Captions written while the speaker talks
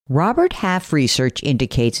Robert Half research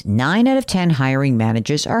indicates 9 out of 10 hiring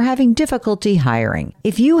managers are having difficulty hiring.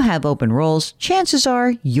 If you have open roles, chances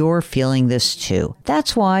are you're feeling this too.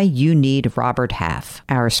 That's why you need Robert Half.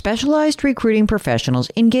 Our specialized recruiting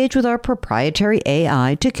professionals engage with our proprietary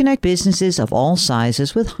AI to connect businesses of all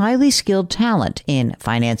sizes with highly skilled talent in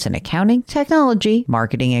finance and accounting, technology,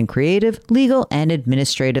 marketing and creative, legal and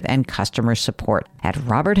administrative, and customer support. At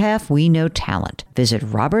Robert Half, we know talent. Visit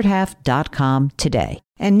roberthalf.com today.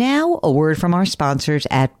 And now, a word from our sponsors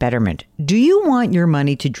at Betterment. Do you want your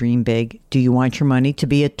money to dream big? Do you want your money to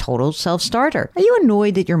be a total self-starter? Are you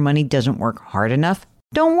annoyed that your money doesn't work hard enough?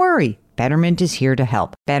 Don't worry. Betterment is here to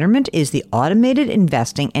help. Betterment is the automated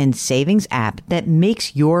investing and savings app that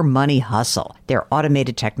makes your money hustle. Their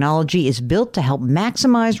automated technology is built to help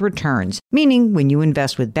maximize returns, meaning when you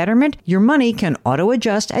invest with Betterment, your money can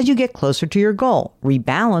auto-adjust as you get closer to your goal,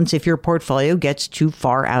 rebalance if your portfolio gets too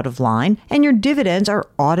far out of line, and your dividends are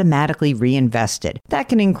automatically reinvested. That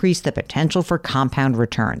can increase the potential for compound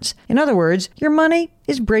returns. In other words, your money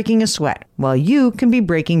is breaking a sweat, while you can be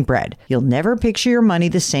breaking bread. You'll never picture your money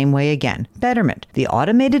the same way again. Betterment, the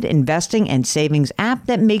automated investing and savings app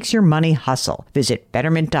that makes your money hustle. Visit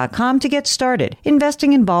Betterment.com to get started.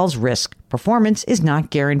 Investing involves risk. Performance is not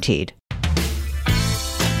guaranteed.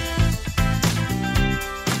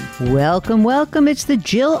 Welcome, welcome. It's the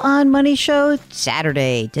Jill on Money Show,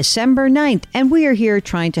 Saturday, December 9th, and we are here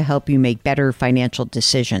trying to help you make better financial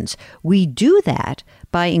decisions. We do that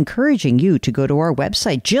by encouraging you to go to our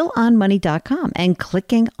website, jillonmoney.com, and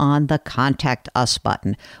clicking on the Contact Us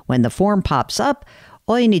button. When the form pops up,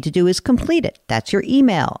 all you need to do is complete it. That's your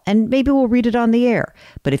email, and maybe we'll read it on the air.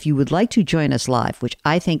 But if you would like to join us live, which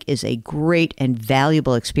I think is a great and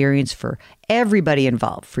valuable experience for everybody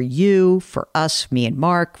involved, for you, for us, me and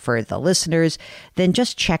Mark, for the listeners, then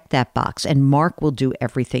just check that box and Mark will do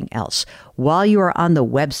everything else. While you are on the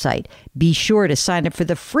website, be sure to sign up for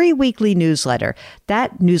the free weekly newsletter.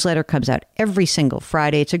 That newsletter comes out every single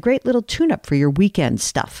Friday. It's a great little tune-up for your weekend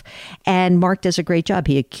stuff. And Mark does a great job.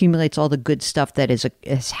 He accumulates all the good stuff that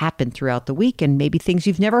has happened throughout the week and maybe things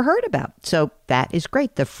you've never heard about. So that is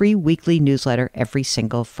great. The free weekly newsletter every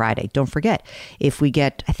single Friday. Don't forget, if we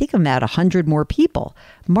get, I think about 100 more people,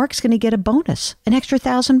 Mark's going to get a bonus, an extra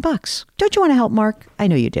 $1,000. Don't you want to help Mark? I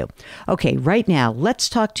know you do. Okay, right now, let's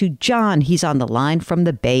talk to John. He's on the line from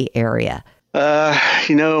the Bay Area.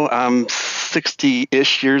 I'm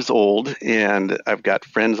 60-ish years old, and I've got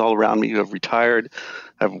friends all around me who have retired.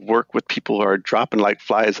 I've worked with people who are dropping like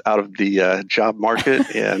flies out of the job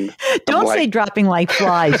market. And Don't say dropping like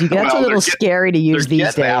flies. That's a little scary to use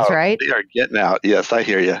these days, out. Right? They are getting out. Yes, I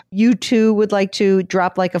hear you. You too would like to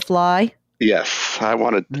drop like a fly? Yes, I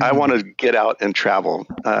want to get out and travel.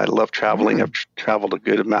 I love traveling. I've traveled a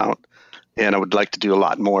good amount, and I would like to do a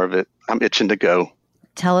lot more of it. I'm itching to go.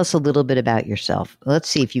 Tell us a little bit about yourself. We'll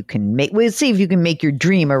see if you can make your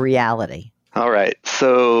dream a reality. All right.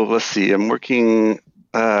 So let's see. I'm working.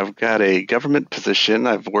 I've got a government position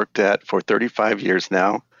I've worked at for 35 years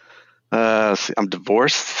now. I'm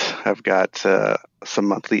divorced. I've got some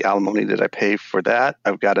monthly alimony that I pay for that.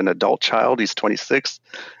 I've got an adult child. He's 26,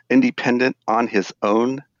 independent on his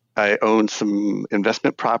own. I own some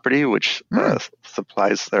investment property, which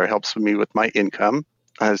supplies or helps me with my income.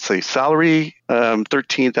 I say salary,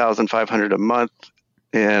 $13,500 a month,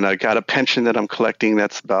 and I got a pension that I'm collecting.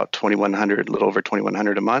 That's about $2,100, a little over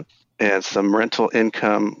 $2,100 a month, and some rental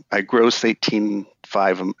income. I gross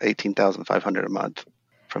 $18,500 a month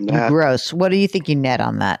from that. Gross. What do you think you net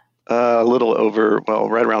on that? A little over,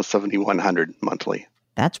 right around $7,100 monthly.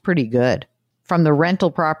 That's pretty good from the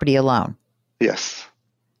rental property alone. Yes.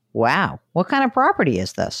 Wow. What kind of property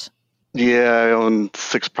is this? Yeah, I own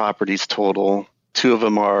 6 properties total. 2 of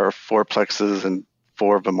them are fourplexes and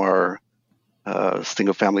 4 of them are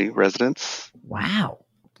single-family residents. Wow.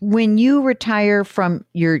 When you retire from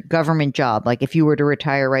your government job, like if you were to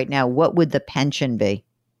retire right now, what would the pension be?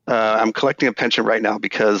 I'm collecting a pension right now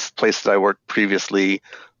because the place that I worked previously,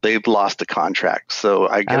 they've lost a contract. So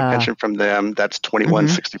I get a pension from them. That's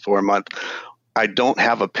 $21.64 a month. I don't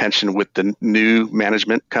have a pension with the new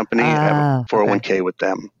management company. I have a 401k with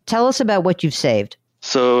them. Tell us about what you've saved.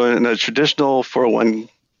 So in a traditional 401k,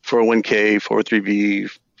 403b,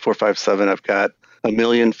 457, I've got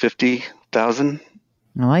 $1,050,000.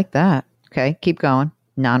 I like that. Okay, keep going.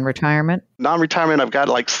 Non-retirement? Non-retirement, I've got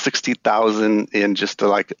like $60,000 in just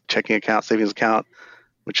a checking account, savings account,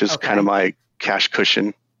 which is kind of my cash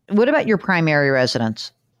cushion. What about your primary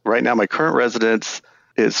residence? Right now, my current residence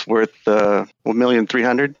is worth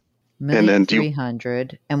 $1,300,000.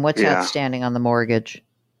 $1,300,000. And what's outstanding on the mortgage?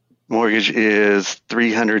 Mortgage is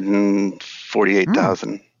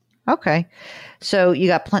 $348,000. Okay. So you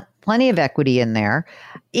got plenty of equity in there.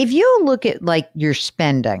 If you look at like your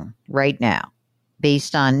spending right now,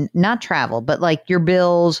 based on not travel, but like your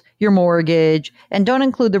bills, your mortgage, and don't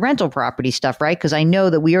include the rental property stuff, right? Because I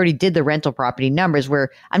know that we already did the rental property numbers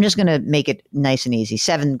where I'm just going to make it nice and easy,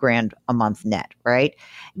 $7,000 a month net, right?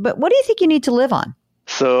 But what do you think you need to live on?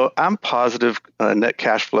 So I'm positive net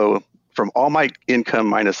cash flow from all my income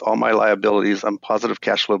minus all my liabilities. I'm positive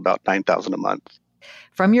cash flow about $9,000 a month.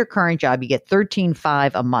 From your current job, you get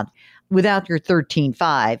 $13,500 a month. Without your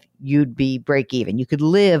 $13,500, you'd be break even. You could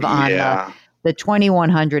live on the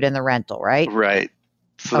 $2,100 in the rental, right? Right.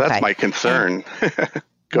 So that's my concern.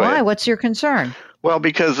 Why? Ahead. What's your concern? Well,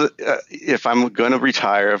 because if I'm going to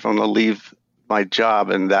retire, if I'm going to leave my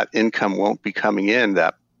job and that income won't be coming in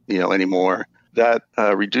anymore, that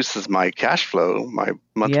reduces my cash flow, my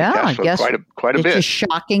monthly cash flow quite a bit. It's a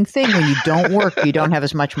shocking thing when you don't work, you don't have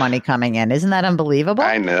as much money coming in. Isn't that unbelievable?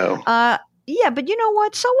 I know. Yeah, but you know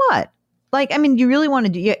what? So what? Like, I mean, you really want to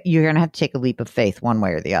do, you're going to have to take a leap of faith one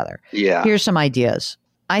way or the other. Yeah. Here's some ideas.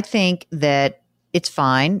 I think that it's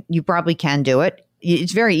fine. You probably can do it.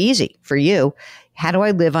 It's very easy for you. How do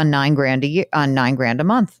I live on $9,000 a year, on $9,000 a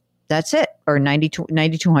month? That's it. Or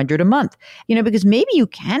 $9,200 a month, because maybe you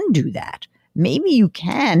can do that. Maybe you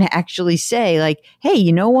can actually say like, hey,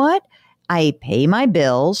 you know what? I pay my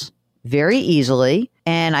bills very easily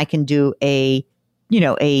and I can do a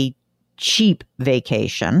cheap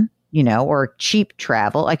vacation, or cheap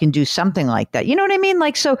travel. I can do something like that. You know what I mean?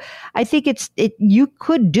 Like, so I think you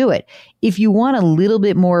could do it. If you want a little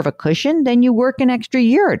bit more of a cushion, then you work an extra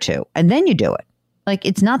year or two and then you do it. Like,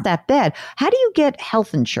 it's not that bad. How do you get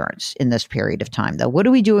health insurance in this period of time though? What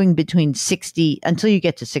are we doing between 60 until you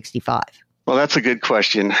get to 65? Well, that's a good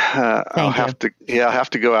question. I'll have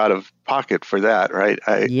to go out of pocket for that, right?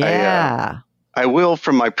 I will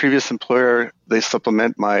from my previous employer. They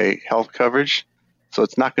supplement my health coverage. So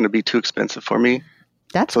it's not going to be too expensive for me.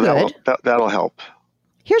 That's good. That'll help.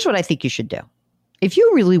 Here's what I think you should do. If you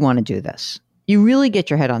really want to do this, you really get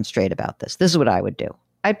your head on straight about this. This is what I would do.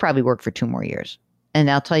 I'd probably work for 2 more years. And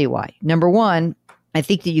I'll tell you why. Number one, I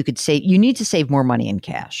think that you need to save more money in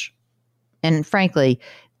cash. And frankly,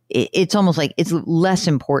 it's almost like it's less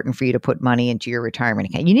important for you to put money into your retirement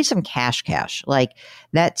account. You need some cash. Like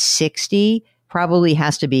that 60 probably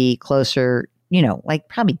has to be closer, like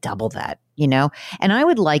probably double that. And I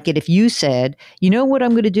would like it if you said, what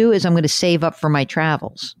I'm going to do is I'm going to save up for my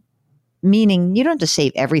travels. Meaning you don't have to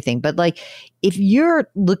save everything, but like if you're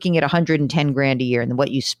looking at $110,000 a year and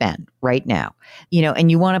what you spend right now, and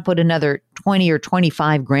you want to put another 20 or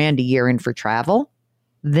 25 grand a year in for travel,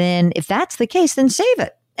 then if that's the case, then save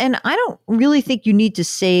it. And I don't really think you need to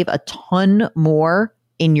save a ton more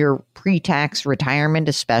in your pre-tax retirement,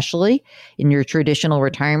 especially in your traditional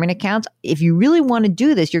retirement accounts. If you really want to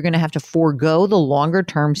do this, you're going to have to forego the longer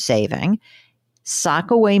term saving,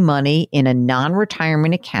 sock away money in a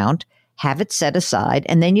non-retirement account, have it set aside,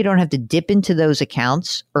 and then you don't have to dip into those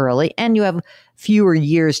accounts early, and you have fewer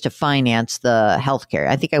years to finance the healthcare.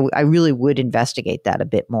 I think I really would investigate that a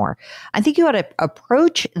bit more. I think you ought to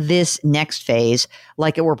approach this next phase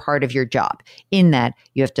like it were part of your job, in that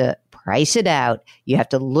you have to price it out. You have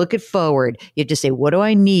to look it forward. You have to say, what do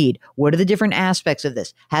I need? What are the different aspects of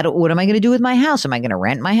this? What am I going to do with my house? Am I going to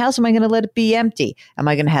rent my house? Am I going to let it be empty? Am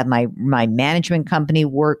I going to have my management company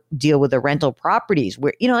deal with the rental properties?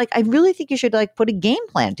 Where, I really think you should put a game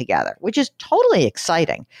plan together, which is totally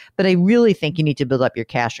exciting. But I really think you need to build up your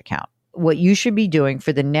cash account. What you should be doing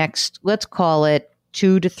for the next, let's call it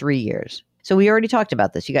 2 to 3 years. So we already talked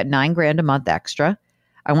about this. You got $9,000 a month extra.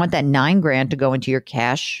 I want that $9,000 to go into your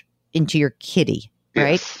cash, into your kitty,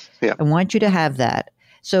 right? Yes. Yeah. I want you to have that.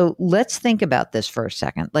 So let's think about this for a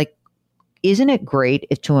second. Like, isn't it great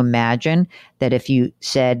to imagine that if you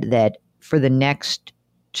said that for the next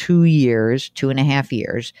 2 years, 2.5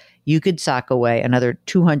 years, you could sock away another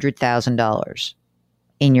 $200,000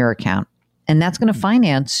 in your account, and that's going to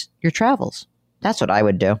finance your travels. That's what I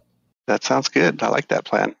would do. That sounds good. I like that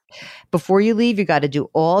plan. Before you leave, you got to do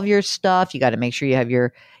all of your stuff. You got to make sure you have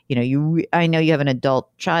your, I know you have an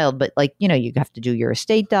adult child, but you have to do your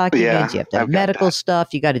estate documents. You have to have medical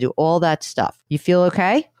stuff. You got to do all that stuff. You feel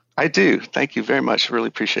okay? I do. Thank you very much. Really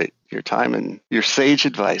appreciate your time and your sage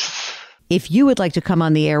advice. If you would like to come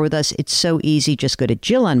on the air with us, it's so easy. Just go to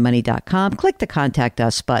JillOnMoney.com, click the Contact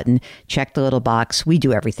Us button, check the little box. We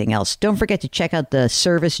do everything else. Don't forget to check out the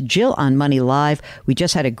service Jill on Money Live. We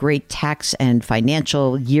just had a great tax and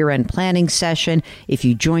financial year-end planning session. If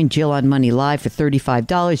you join Jill on Money Live for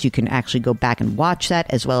 $35, you can actually go back and watch that,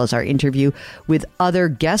 as well as our interview with other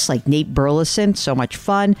guests like Nate Burleson. So much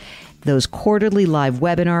fun. those quarterly live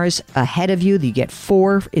webinars ahead of you. You get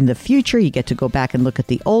 4 in the future. You get to go back and look at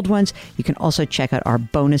the old ones. You can also check out our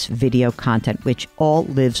bonus video content, which all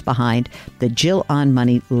lives behind the Jill on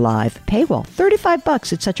Money live paywall.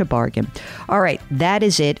 $35. It's such a bargain. All right, that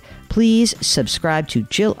is it. Please subscribe to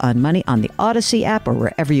Jill on Money on the Odyssey app or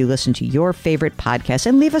wherever you listen to your favorite podcasts,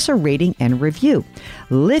 and leave us a rating and review.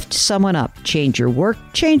 Lift someone up. Change your work,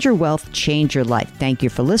 change your wealth, change your life. Thank you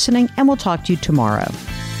for listening, and we'll talk to you tomorrow.